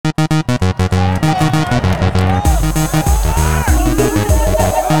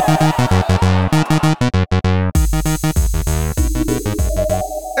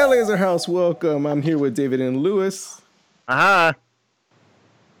house. Welcome. I'm here with David and Lewis. Aha.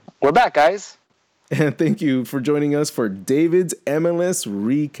 We're back, guys. And thank you for joining us for David's MLS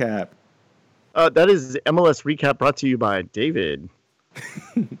recap. That is MLS recap brought to you by David.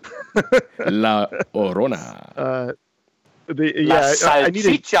 La Orona. La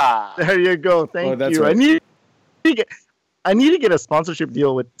salchicha. There you go. Thank you. Right. I need to get a sponsorship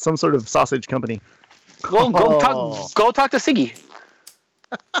deal with some sort of sausage company. Go talk to Siggy.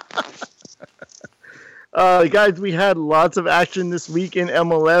 Guys, we had lots of action this week in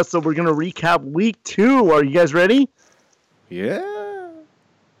MLS, so we're going to recap week 2. Are you guys ready? Yeah.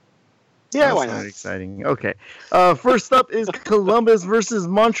 Yeah, why not? Very exciting. Okay. First up is Columbus versus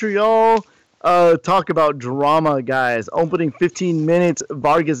Montreal. Talk about drama, guys. Opening 15 minutes,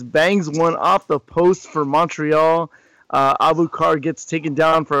 Vargas bangs one off the post for Montreal. Abukar gets taken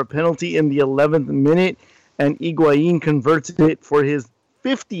down for a penalty in the 11th minute, and Higuain converts it for his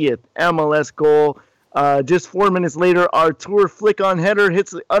 50th MLS goal. Just 4 minutes later, Artur flick-on header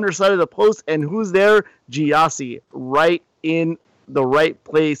hits the underside of the post, and who's there? Giassi, right in the right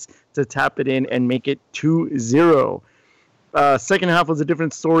place to tap it in and make it 2-0. Second half was a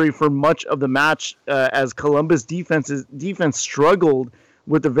different story for much of the match, as Columbus defense struggled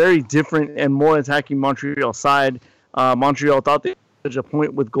with a very different and more attacking Montreal side. Montreal thought they had a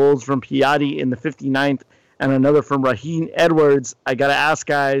point with goals from Piatti in the 59th and another from Raheem Edwards. I gotta ask,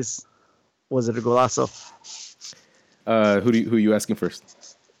 guys, was it a golazo? Who are you asking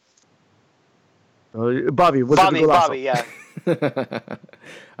first? Bobby, was it a golazo? Bobby, yeah.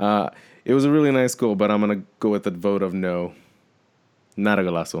 It was a really nice goal, but I'm gonna go with the vote of no. Not a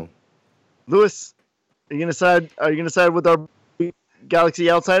golazo. Lewis, are you gonna side with our Galaxy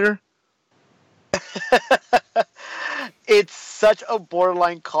outsider? It's such a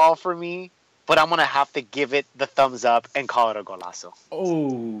borderline call for me, but I'm gonna have to give it the thumbs up and call it a golazo.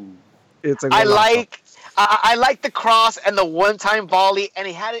 Oh, It's a golazo. I like the cross and the one-time volley, and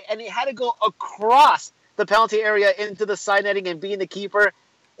it had to go across the penalty area into the side netting and being the keeper.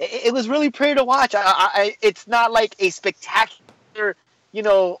 It was really pretty to watch. It's not like a spectacular,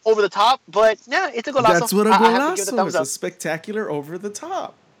 over the top, but yeah, it's a golazo. that's what a I have to give it a golazo thumbs is. up. A spectacular over the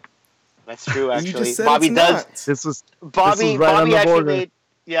top. That's true, actually. You just said Bobby it's does. not. Bobby right on the actually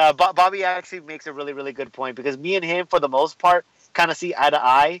border. Bobby actually makes a really, really good point, because me and him, for the most part, kind of see eye to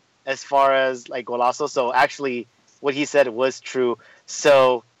eye as far as like golazo. So actually, what he said was true.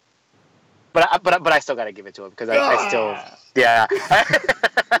 So, but I still gotta give it to him, because I still, yeah.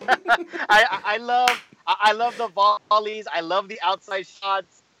 I love the volleys. I love the outside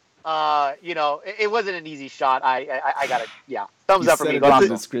shots. It wasn't an easy shot. I gotta, thumbs up for me. Golazo. Golazo.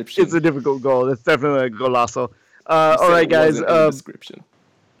 Description. It's a difficult goal. It's definitely a golazo. All right, guys. Description.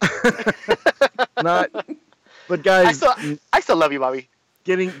 But guys, I still love you, Bobby.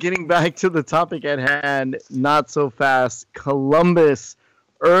 getting back to the topic at hand, not so fast. Columbus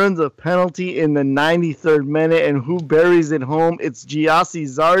earns a penalty in the 93rd minute, and who buries it home? It's Giassi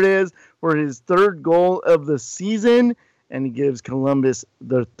Zardes for his third goal of the season, and he gives Columbus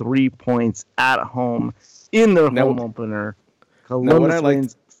the 3 points at home in their home opener. Columbus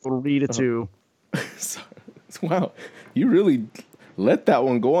wins 3-2. Wow, you really let that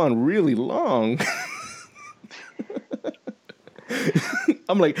one go on really long.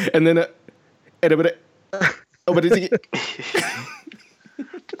 I'm like, and then, but is it?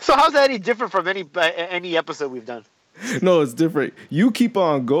 So how's that any different from any episode we've done? No, it's different. You keep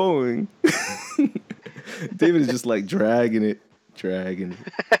on going. David is just like dragging it.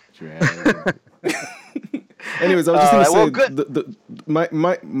 Anyways, I was just gonna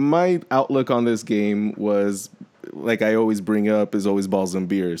say my outlook on this game was, like I always bring up, is always balls and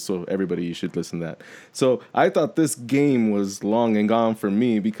beers. So everybody, you should listen to that. So I thought this game was long and gone for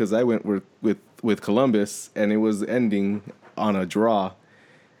me, because I went with Columbus, and it was ending on a draw.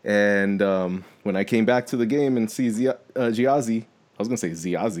 And when I came back to the game and see Giassi, I was gonna say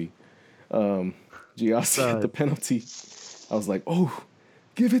Ziazi, Giassi at the penalty, I was like, oh,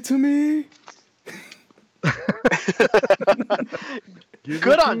 give it to me.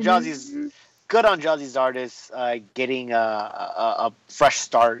 Good on Jazzy Zardes getting a fresh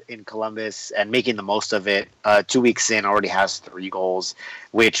start in Columbus and making the most of it. 2 weeks in, already has 3 goals,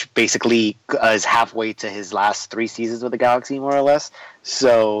 which basically is halfway to his last 3 seasons with the Galaxy, more or less.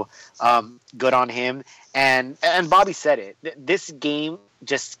 So good on him. And Bobby said it. This game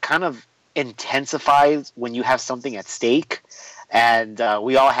just kind of intensifies when you have something at stake. And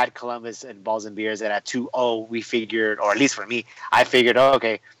we all had Columbus and balls and beers, and at 2-0, we figured, or at least for me, I figured,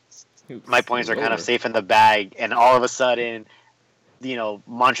 okay, my points are kind of safe in the bag. And all of a sudden,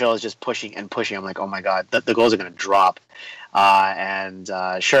 Montreal is just pushing and pushing. I'm like, oh my god, the goals are going to drop, and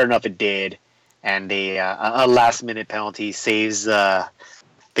sure enough, it did. And a last-minute penalty saves the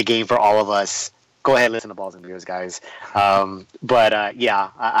game for all of us. Go ahead, listen to Balls and Beers, guys. But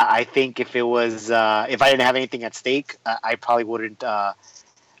I think if it was if I didn't have anything at stake, I probably wouldn't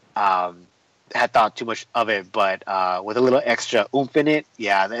had thought too much of it. But with a little extra oomph in it,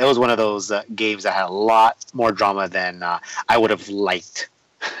 yeah, it was one of those games that had a lot more drama than I would have liked.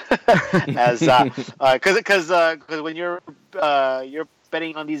 As because when you're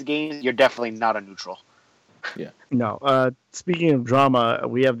betting on these games, you're definitely not a neutral. Yeah. No. Speaking of drama,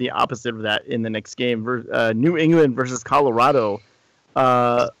 we have the opposite of that in the next game. New England versus Colorado.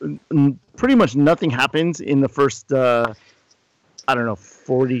 Pretty much nothing happens in the first,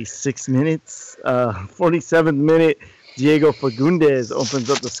 46 minutes. 47th minute, Diego Fagundes opens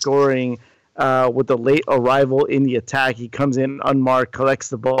up the scoring with a late arrival in the attack. He comes in unmarked, collects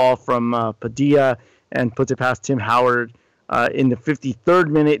the ball from Padilla, and puts it past Tim Howard. In the 53rd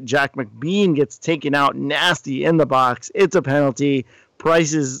minute, Jack McBean gets taken out nasty in the box. It's a penalty.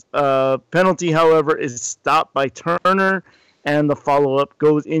 Price's penalty, however, is stopped by Turner, and the follow-up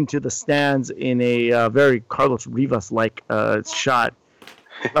goes into the stands in a very Carlos Rivas-like shot.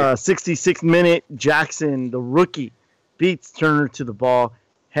 66th minute, Jackson, the rookie, beats Turner to the ball,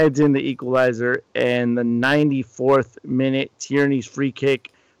 heads in the equalizer, and the 94th minute, Tierney's free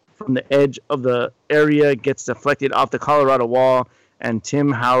kick from the edge of the area gets deflected off the Colorado wall, and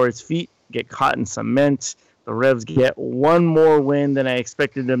Tim Howard's feet get caught in cement. The Revs get one more win than I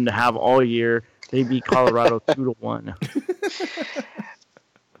expected them to have all year. They beat Colorado 2-1.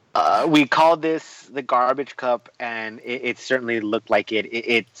 We called this the garbage cup, and it certainly looked like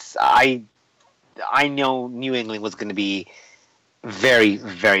it. I know New England was going to be very,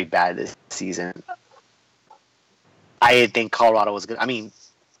 very bad this season. I didn't think Colorado was good.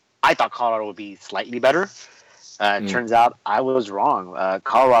 I thought Colorado would be slightly better. Turns out I was wrong.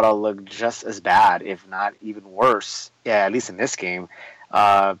 Colorado looked just as bad, if not even worse. Yeah, at least in this game.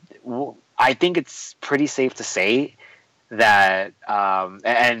 I think it's pretty safe to say that,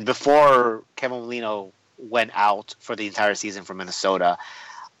 and before Kevin Molino went out for the entire season for Minnesota,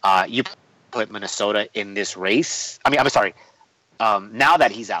 you put Minnesota in this race. I'm sorry. Now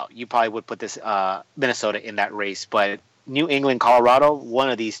that he's out, you probably would put this Minnesota in that race, but New England, Colorado,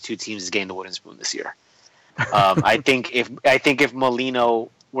 one of these two teams is getting the wooden spoon this year. I think if Molino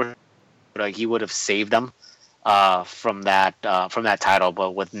were, he would have saved them from that title.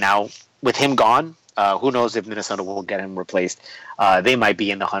 But with him gone, who knows if Minnesota will get him replaced? They might be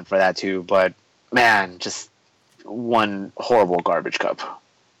in the hunt for that too. But man, just one horrible garbage cup.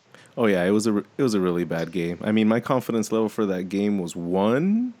 Oh yeah, it was a really bad game. My confidence level for that game was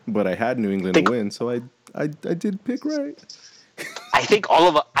 1, but I had New England to win, so I did pick right. I think all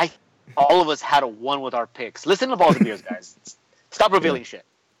of us had a 1 with our picks. Listen to Balls and Beers, guys. Stop revealing shit.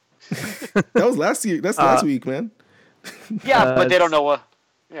 That was last year. That's last week, man. Yeah, but they don't know what.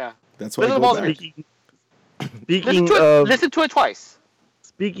 Yeah. That's why I go back. Listen to it twice.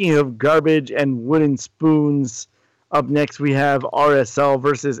 Speaking of garbage and wooden spoons, up next we have RSL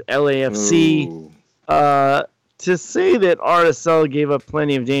versus LAFC. To say that RSL gave up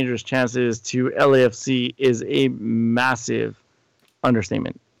plenty of dangerous chances to LAFC is a massive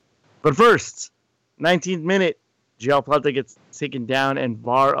understatement. But first, 19th minute, Joao Plata gets taken down and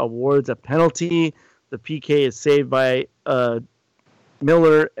VAR awards a penalty. The PK is saved by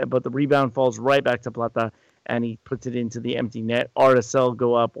Miller, but the rebound falls right back to Plata, and he puts it into the empty net. RSL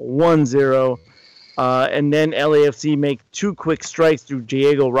go up 1-0. And then LAFC make 2 quick strikes through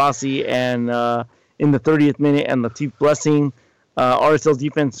Diego Rossi and in the 30th minute and Latif Blessing. RSL's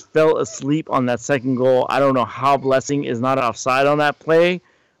defense fell asleep on that second goal. I don't know how Blessing is not offside on that play,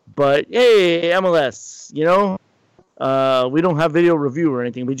 but hey, MLS, we don't have video review or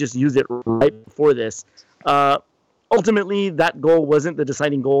anything. We just used it right before this. Ultimately, that goal wasn't the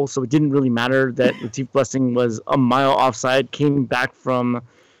deciding goal, so it didn't really matter that Latif Blessing was a mile offside, came back from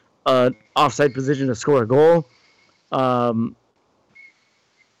offside position to score a goal.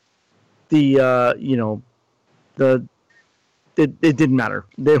 It didn't matter.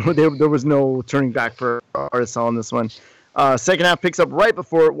 There was no turning back for RSL on this one. Second half picks up right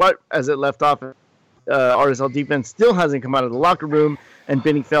before as it left off. RSL defense still hasn't come out of the locker room, and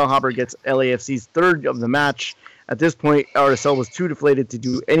Benny Feilhaber gets LAFC's third of the match. At this point, RSL was too deflated to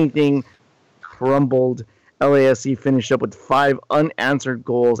do anything, crumbled. LAFC finished up with 5 unanswered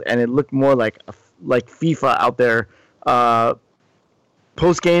goals, and it looked more like FIFA out there.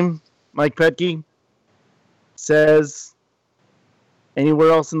 Post-game, Mike Petke says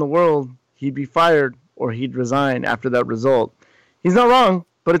anywhere else in the world, he'd be fired or he'd resign after that result. He's not wrong,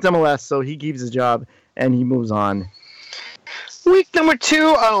 but it's MLS, so he keeps his job and he moves on. Week number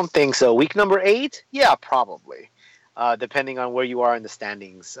 2, I don't think so. Week number 8, yeah, probably. Depending on where you are in the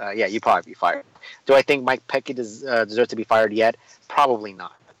standings, yeah, you'd probably be fired. Do I think Mike Petke deserves to be fired yet? Probably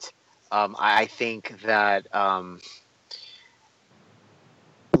not. I think that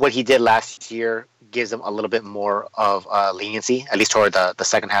what he did last year gives him a little bit more of leniency, at least toward the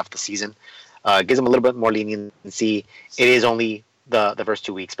second half of the season. Gives him a little bit more leniency. It is only the first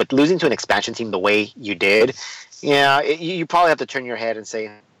 2 weeks, but losing to an expansion team the way you did, yeah, you probably have to turn your head and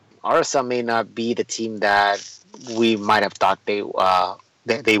say, RSL may not be the team that we might have thought they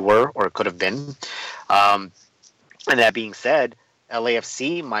were or could have been. And that being said,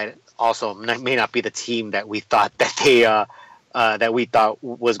 LAFC may not be the team that we thought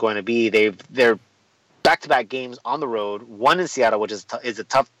was going to be. They're back-to-back games on the road, one in Seattle, which is a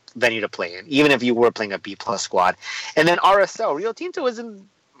tough venue to play in, even if you were playing a B+ squad. And then RSL, Rio Tinto isn't,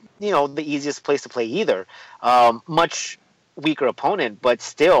 the easiest place to play either. Much weaker opponent, but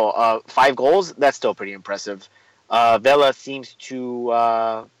still, 5 goals, that's still pretty impressive. Vela seems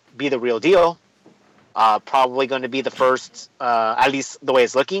to be the real deal. Probably going to be the first, at least the way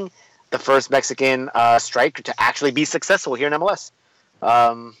it's looking, the first Mexican striker to actually be successful here in MLS.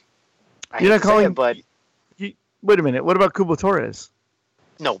 You're not calling it, but wait a minute. What about Cubo Torres?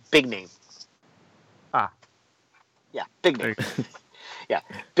 No, big name. Yeah, big name. Yeah,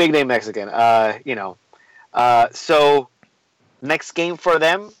 big name Mexican. So next game for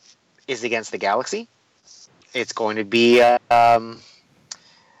them is against the Galaxy. It's going to be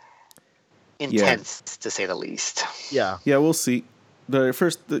intense, to say the least. Yeah, we'll see. Their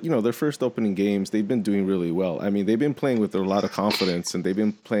first opening games, they've been doing really well. I mean, they've been playing with a lot of confidence, and they've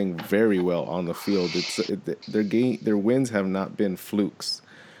been playing very well on the field. Their wins have not been flukes.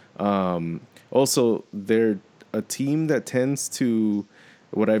 Also, they're a team that tends to,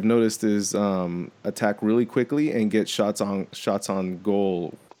 what I've noticed is attack really quickly and get shots on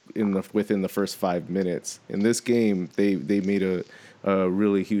goal within the first 5 minutes. In this game, they made a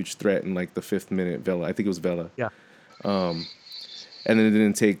really huge threat in like the 5th minute. Vela, I think it was Vela. Yeah. And then it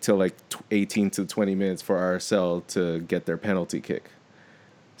didn't take till like 18 to 20 minutes for RSL to get their penalty kick.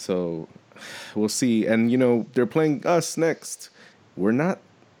 So we'll see. And they're playing us next. We're not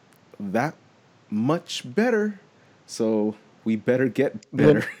that much better, so we better get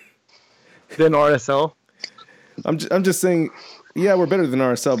better than RSL. I'm just saying, yeah, we're better than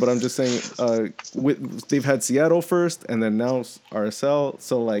RSL, but I'm just saying they've had Seattle first and then now RSL,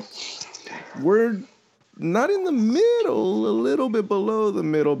 so like we're not in the middle, a little bit below the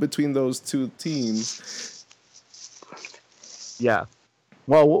middle between those two teams. Yeah.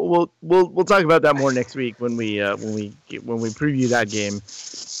 Well, we'll talk about that more next week when we preview that game.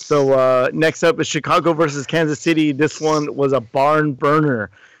 So next up is Chicago versus Kansas City. This one was a barn burner.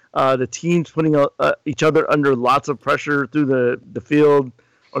 The teams putting each other under lots of pressure through the field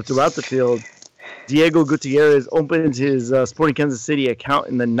or throughout the field. Diego Gutierrez opens his Sporting Kansas City account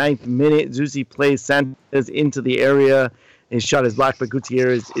in the 9th minute. Zusi plays Sanchez into the area. His shot is blocked, but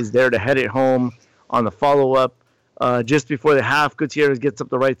Gutierrez is there to head it home on the follow-up. Just before the half, Gutierrez gets up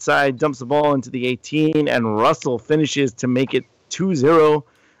the right side, dumps the ball into the 18, and Russell finishes to make it 2-0.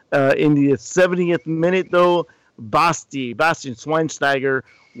 In the 70th minute, though, Bastian Schweinsteiger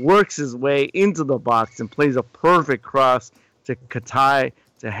works his way into the box and plays a perfect cross to Katai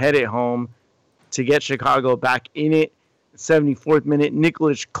to head it home to get Chicago back in it. 74th minute,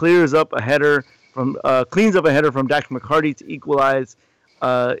 Nikolic cleans up a header from Dax McCarty to equalize.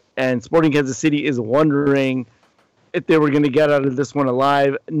 And Sporting Kansas City is wondering if they were going to get out of this one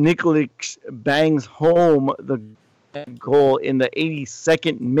alive. Nikolic bangs home the goal in the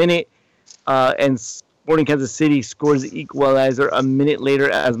 82nd minute, and Sporting Kansas City scores the equalizer a minute later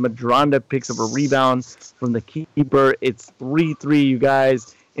as Madronda picks up a rebound from the keeper. It's 3-3, you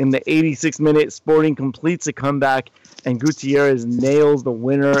guys. In the 86th minute, Sporting completes a comeback, and Gutierrez nails the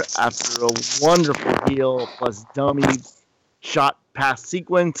winner after a wonderful heel plus dummy shot pass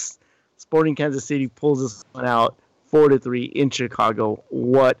sequence. Sporting Kansas City pulls this one out 4-3 in Chicago.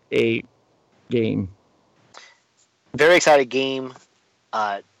 What a game. Very excited game.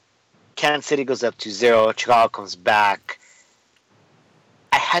 Kansas City goes up 2-0. Chicago comes back.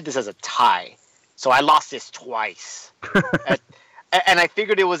 I had this as a tie, so I lost this twice. And I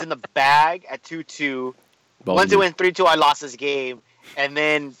figured it was in the bag at 2-2. Once it went 3-2, I lost this game. And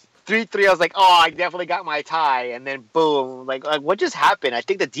then 3-3, I was like, oh, I definitely got my tie. And then boom, like what just happened? I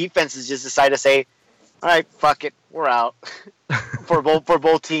think the defenses just decided to say, all right, fuck it, we're out for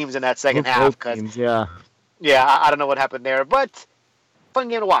both teams in that second half. Teams, yeah, I don't know what happened there, but fun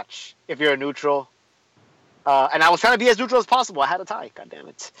game to watch if you're a neutral. And I was trying to be as neutral as possible. I had a tie. God damn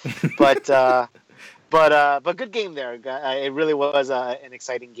it! But good game there. It really was an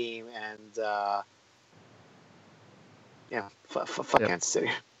exciting game, and fuck Kansas City.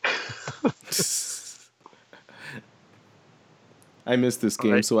 I missed this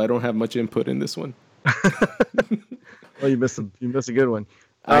game, so I don't have much input in this one. Well, you missed a good one.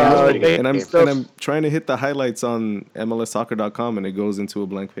 And I'm trying to hit the highlights on MLSsoccer.com, and it goes into a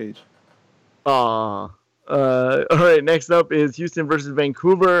blank page. All right, next up is Houston versus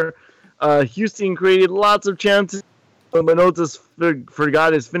Vancouver. Houston created lots of chances, but Manotas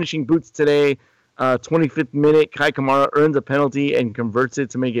forgot his finishing boots today. 25th minute, Kai Kamara earns a penalty and converts it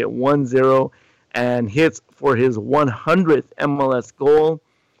to make it 1-0 and hits for his 100th MLS goal.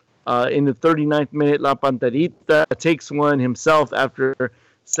 In the 39th minute, La Panterita takes one himself after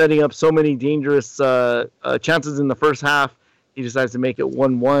setting up so many dangerous chances in the first half. He decides to make it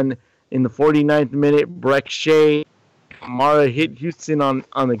 1-1. In the 49th minute, Breck Shea, Kamara hit Houston on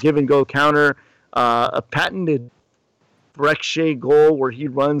the give-and-go counter. A patented Breck Shea goal where he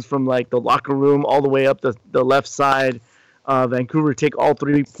runs from like the locker room all the way up the left side. Vancouver take all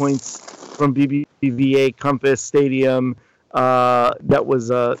 3 points from BBVA Compass Stadium. That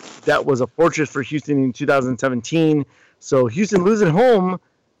was a fortress for Houston in 2017. So Houston lose at home,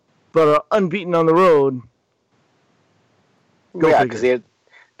 but are unbeaten on the road. Because they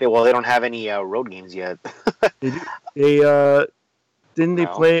don't have any road games yet. They didn't they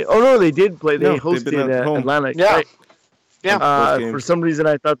play? Oh no, they did play. They hosted Atlanta. Yeah, right? yeah. For some reason,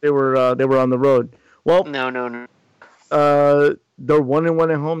 I thought they were on the road. Well, no. They're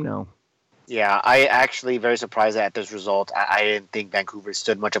 1-1 at home now. Yeah, I actually very surprised at this result. I didn't think Vancouver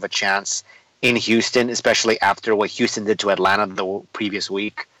stood much of a chance in Houston, especially after what Houston did to Atlanta the previous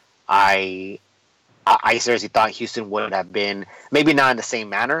week. I seriously thought Houston would have been, maybe not in the same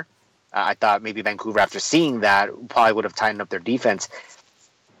manner. I thought maybe Vancouver, after seeing that, probably would have tightened up their defense.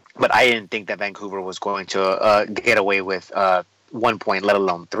 But I didn't think that Vancouver was going to get away with 1 point, let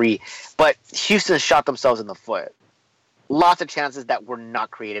alone 3. But Houston shot themselves in the foot. Lots of chances that were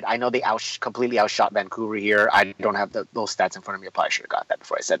not created. I know they completely outshot Vancouver here. I don't have those stats in front of me. I probably should have got that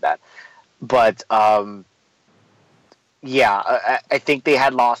before I said that. But, I think they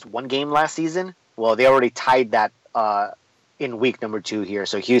had lost one game last season. Well, they already tied that in week number 2 here.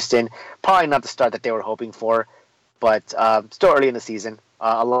 So Houston, probably not the start that they were hoping for, but still early in the season.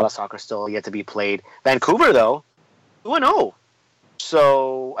 A lot of soccer still yet to be played. Vancouver, though, 2-0.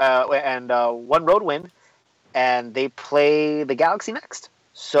 So, and one road win, and they play the Galaxy next.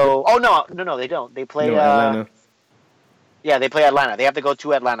 So, no, they don't. They play Atlanta. Yeah, they play Atlanta. They have to go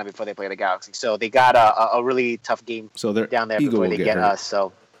to Atlanta before they play the Galaxy. So they got a really tough game down there before they get us.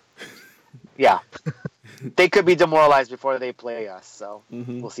 So, yeah. They could be demoralized before they play us. So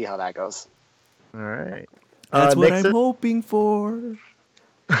we'll see how that goes. All right. That's what I'm hoping for.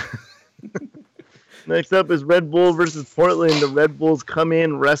 Next up is Red Bull versus Portland. The Red Bulls come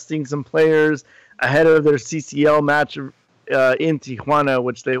in resting some players ahead of their CCL match in Tijuana,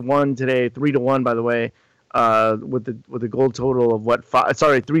 which they won today 3-1, by the way, with the goal total of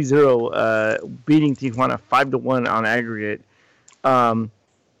 3-0, beating Tijuana 5-1 on aggregate.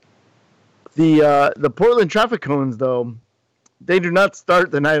 The Portland Traffic Cones, though, they do not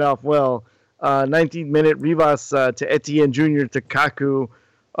start the night off well. 19th minute, Rivas to Etienne Jr. to Kaku,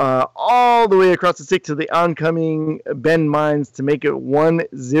 all the way across the stick to the oncoming Ben Mines to make it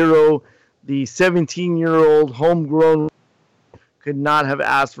 1-0. The 17-year-old homegrown could not have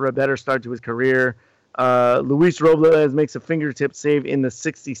asked for a better start to his career. Luis Robles makes a fingertip save in the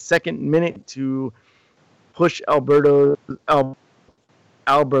 62nd minute to push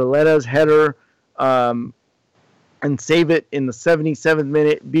Alberletta's header and save it in the 77th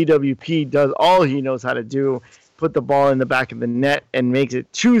minute. BWP does all he knows how to do, put the ball in the back of the net and makes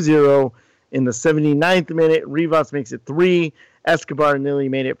it 2-0 in the 79th minute. Rivas makes it 3. Escobar nearly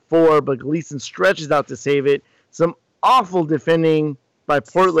made it 4, but Gleason stretches out to save it. Some awful defending by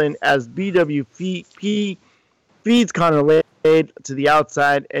Portland as BWP feeds Connor Lade to the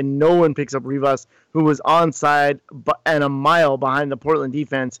outside, and no one picks up Rivas, who was onside and a mile behind the Portland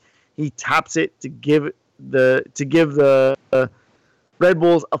defense. He taps it to give the Red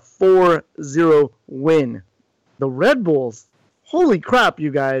Bulls a 4-0 win. The Red Bulls, holy crap,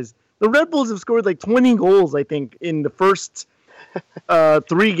 you guys! The Red Bulls have scored like 20 goals, I think, in the first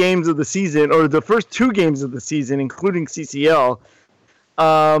 3 games of the season, or the first 2 games of the season, including CCL.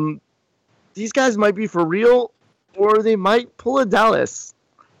 These guys might be for real, or they might pull a Dallas.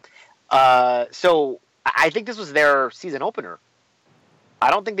 So I think this was their season opener. I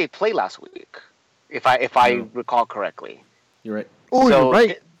don't think they played last week, if I recall correctly. You're right. Oh, so you're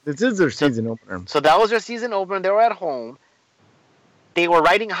right. This is their season opener. So that was their season opener. They were at home. They were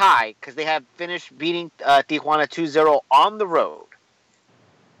riding high because they had finished beating Tijuana 2-0 on the road.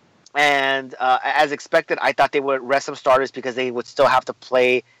 And as expected, I thought they would rest some starters because they would still have to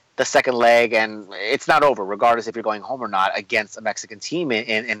play the second leg, and it's not over, regardless if you're going home or not, against a Mexican team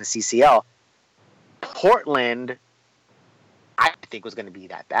in the CCL. Portland, I think, was going to be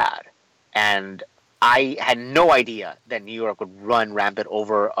that bad. And I had no idea that New York would run rampant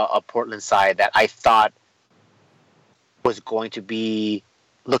over a Portland side that I thought was going to be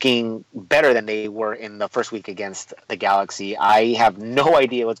looking better than they were in the first week against the Galaxy. I have no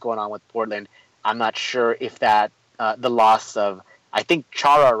idea what's going on with Portland. I'm not sure if that the loss of, I think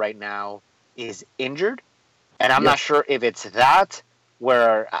Chara right now is injured, and I'm not sure if it's that,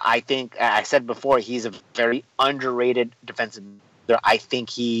 where I think, I said before, he's a very underrated defensive. I think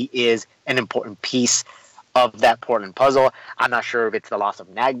he is an important piece of that Portland puzzle. I'm not sure if it's the loss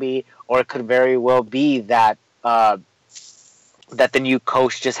of Nagbe, or it could very well be that that the new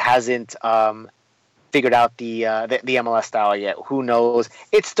coach just hasn't figured out the MLS style yet. Who knows?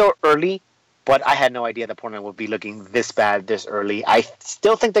 It's still early, but I had no idea that Portland would be looking this bad this early. I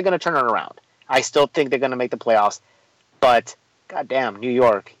still think they're going to turn it around. I still think they're going to make the playoffs, but goddamn, New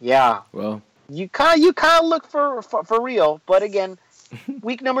York, yeah. Well, you kind of look for real, but again,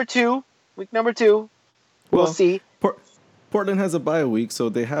 week number two, we'll see. Portland has a bye week, so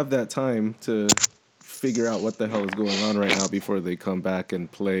they have that time to figure out what the hell is going on right now before they come back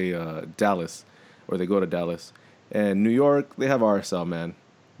and play Dallas, or they go to Dallas. And New York, they have RSL, man.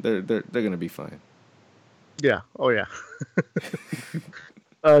 They're gonna be fine. Yeah. Oh yeah.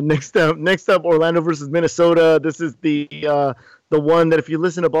 Next up, Orlando versus Minnesota. This is the one that, if you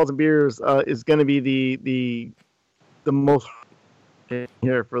listen to Balls and Beers, is going to be the most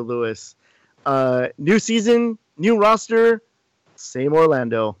here for Lewis. New season, new roster, same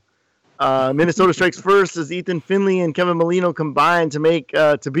Orlando. Minnesota strikes first as Ethan Finley and Kevin Molino combine to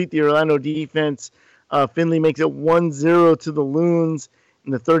beat the Orlando defense. Finley makes it 1-0 to the Loons.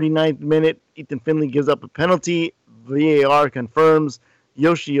 In the 39th minute, Ethan Finley gives up a penalty. VAR confirms.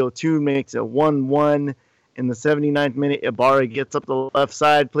 Yoshi O2 makes it 1-1. In the 79th minute, Ibarra gets up the left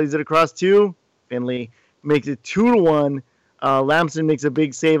side, plays it across to Finley, makes it 2-1. Lamson makes a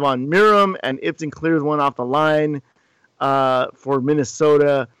big save on Miram, and Ibson clears one off the line for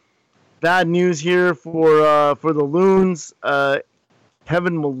Minnesota. Bad news here for the Loons.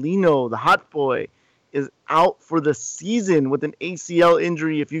 Kevin Molino, the hot boy, is out for the season with an ACL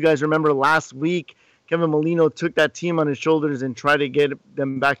injury. If you guys remember last week, Kevin Molino took that team on his shoulders and tried to get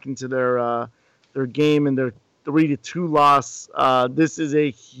them back into their game and their 3-2 loss. This is a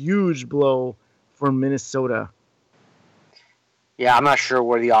huge blow for Minnesota. Yeah, I'm not sure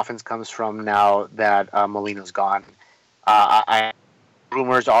where the offense comes from now that Molino's gone.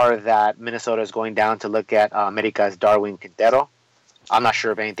 Rumors are that Minnesota is going down to look at America's Darwin Quintero. I'm not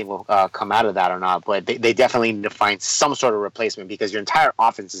sure if anything will come out of that or not, but they definitely need to find some sort of replacement because your entire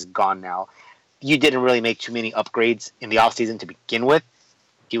offense is gone now. You didn't really make too many upgrades in the offseason to begin with.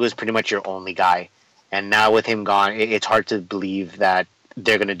 He was pretty much your only guy. And now with him gone, it's hard to believe that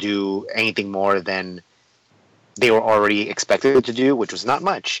they're going to do anything more than they were already expected to do, which was not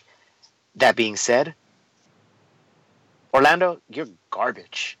much. That being said, Orlando, you're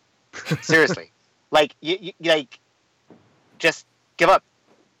garbage. Seriously. You just give up.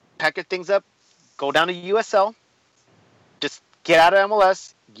 Pack your things up. Go down to USL. Just get out of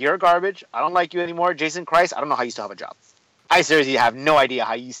MLS. You're garbage. I don't like you anymore. Jason Christ, I don't know how you still have a job. I seriously have no idea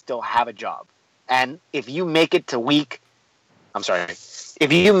how you still have a job. And if you make it if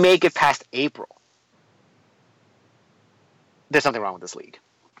you make it past April, there's something wrong with this league.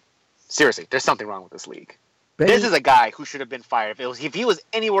 Seriously, there's something wrong with this league. This is a guy who should have been fired. If he was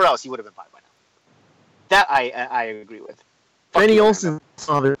anywhere else, he would have been fired by now. That I agree with. Benny Olsen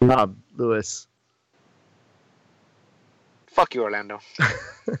saw their job, Lewis. Fuck you, Orlando.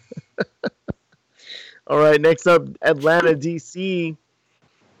 All right, next up, Atlanta, DC.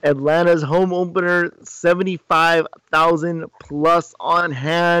 Atlanta's home opener, 75,000 plus on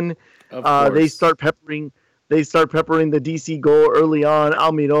hand. They start peppering the DC goal early on.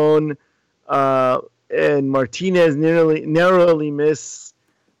 Almiron and Martinez narrowly miss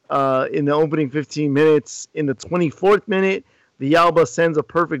in the opening 15 minutes. In the 24th minute, Villalba sends a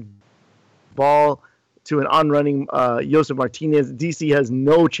perfect ball to an on-running Josef Martinez. DC has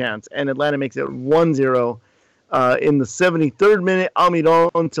no chance, and Atlanta makes it 1-0. In the 73rd minute,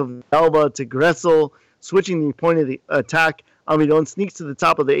 Almiron to Villalba to Gressel, switching the point of the attack. Almiron sneaks to the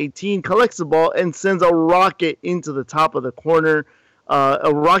top of the 18, collects the ball, and sends a rocket into the top of the corner.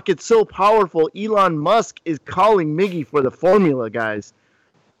 A rocket so powerful, Elon Musk is calling Miggy for the formula, guys.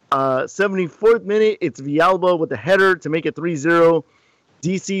 74th minute, it's Villalba with a header to make it 3-0.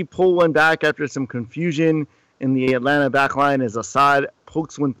 DC pull one back after some confusion in the Atlanta backline as Assad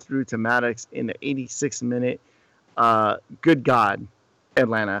pokes one through to Maddox in the 86th minute. Good God,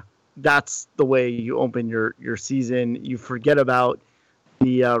 Atlanta. That's the way you open your season. You forget about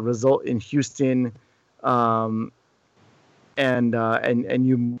the result in Houston, and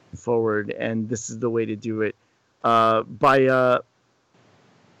you move forward. And this is the way to do it.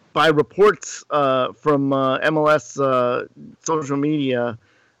 By reports from MLS social media,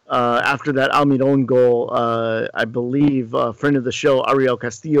 after that Almiron goal, I believe a friend of the show, Ariel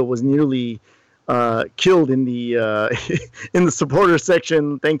Castillo, was nearly killed in the in the supporter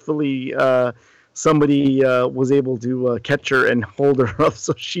section. Thankfully, somebody was able to catch her and hold her up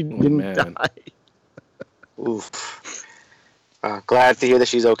so she didn't die. Oof. Glad to hear that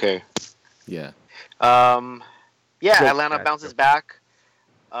she's okay. Yeah. Atlanta bounces back.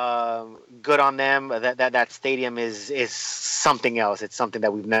 Good on them. That stadium is something else. It's something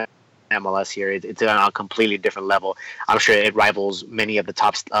that we've never MLS here. It's on a completely different level. I'm sure it rivals many of the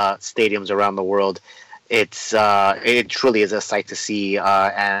top stadiums around the world. It truly is a sight to see,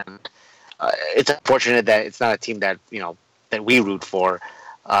 and it's unfortunate that it's not a team that that we root for.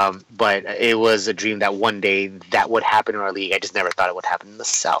 But it was a dream that one day that would happen in our league. I just never thought it would happen in the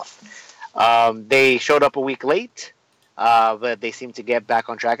South. They showed up a week late, but they seem to get back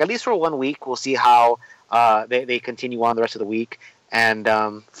on track, at least for 1 week. We'll see how they continue on the rest of the week. And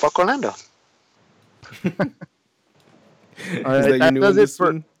fuck Orlando. All right, that does it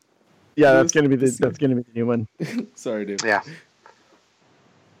for. Yeah, that's gonna be the new one. Sorry, dude. Yeah.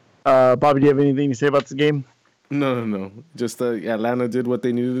 Bobby, do you have anything to say about this game? No. Just Atlanta did what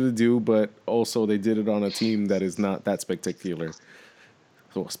they needed to do, but also they did it on a team that is not that spectacular.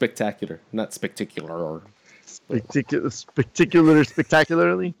 So spectacular, not spectacular.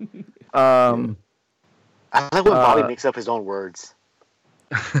 Spectacularly. I like when Bobby makes up his own words.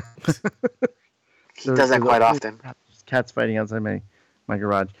 He does that quite often. Cats fighting outside my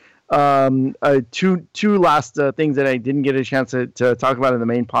garage. Two last things that I didn't get a chance to talk about in the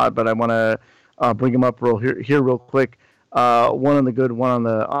main pod, but I want to bring them up here real quick. One on the good, one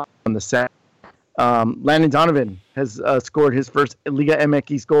on the set. Landon Donovan has scored his first Liga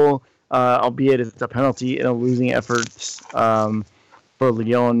MX goal, albeit it's a penalty in a losing effort for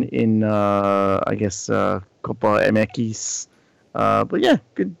Leon in Copa MX. But yeah,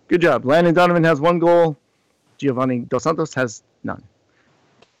 good job. Landon Donovan has 1 goal. Giovanni Dos Santos has none.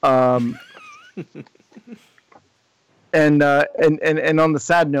 And on the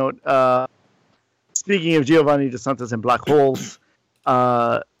sad note, speaking of Giovanni Dos Santos and black holes,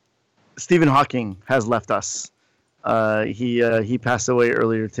 Stephen Hawking has left us. He passed away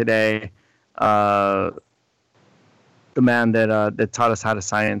earlier today. The man that taught us how to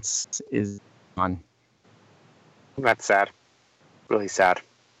science is gone. That's sad. Really sad.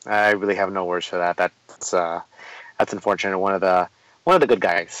 I really have no words for that. That's unfortunate. One of the good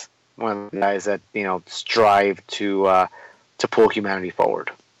guys. One of the guys that strive to pull humanity forward.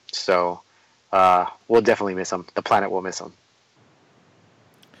 So we'll definitely miss him. The planet will miss him.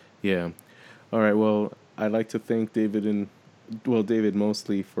 Yeah. All right. Well, I'd like to thank David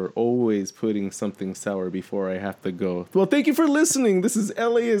mostly for always putting something sour before I have to go. Well, thank you for listening. This is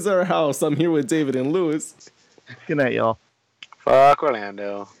LA is Our House. I'm here with David and Lewis. Good night, y'all. Fuck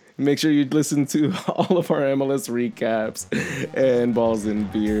Orlando. Make sure you listen to all of our MLS recaps and Balls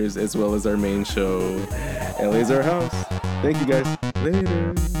and Beers, as well as our main show, LA's Our House. Thank you, guys.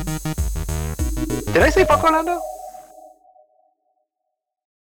 Later. Did I say fuck Orlando?